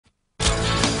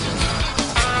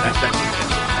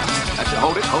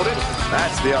hold it, hold it.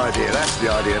 That's the idea, that's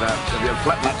the idea. Now, if you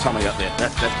flatten that tummy up there,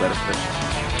 that's better.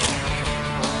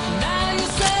 Now you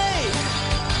say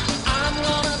I'm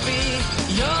gonna be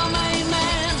your main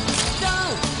man.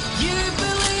 Don't you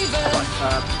believe it? Right,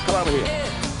 come over here.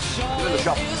 Get in the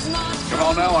shop. Come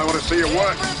on now, I want to see your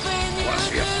work. I want to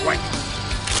see you sweat.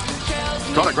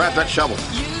 Try to grab that shovel.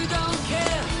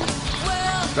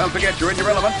 Don't forget, you're in your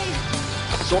element.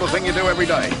 Sort of thing you do every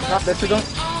day. Right, that's it on.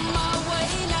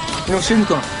 Your Susan's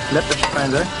gone. Left the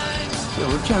fans, eh?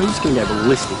 Yeah, Joe, he's going to have a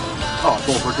ballistic. Oh, it's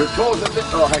all for a good cause, isn't it?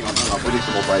 Oh, hang on. We need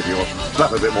some more baby oil.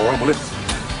 Slap a bit more on, will it?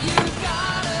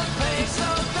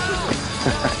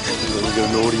 We've got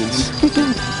an audience.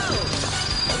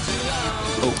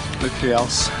 Oh, look who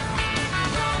else.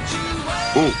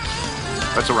 Ooh,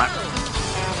 that's a wrap.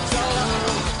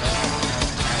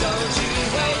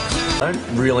 I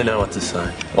don't really know what to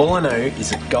say. All I know is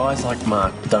that guys like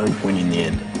Mark don't win in the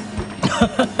end.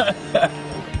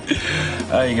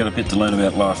 Oh, you got a bit to learn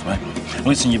about life, mate.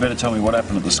 Listen, you better tell me what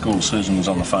happened at the school. Susan was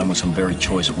on the phone with some very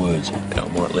choice words. I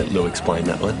might let Lou explain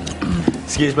that one.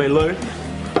 Excuse me, Lou.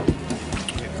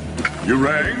 You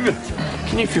rang?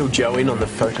 Can you fill Joe in on the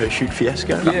photo shoot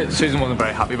fiasco? Yeah, Susan wasn't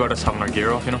very happy about us having our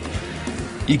gear off, you know.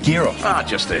 Your gear off? Ah,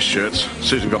 just their shirts.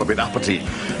 Susan got a bit uppity.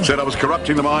 Said I was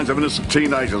corrupting the minds of innocent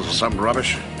teenagers or some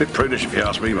rubbish. Bit prudish if you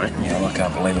ask me, mate. Yeah, well, I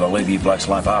can't believe it. I'll leave you blokes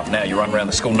alone for half an hour. You run around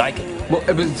the school naked. Well,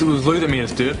 it was Lou that made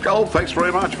us do it. Oh, thanks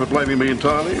very much for blaming me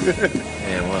entirely.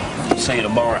 Yeah, well, see you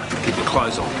tomorrow. Keep your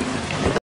clothes on.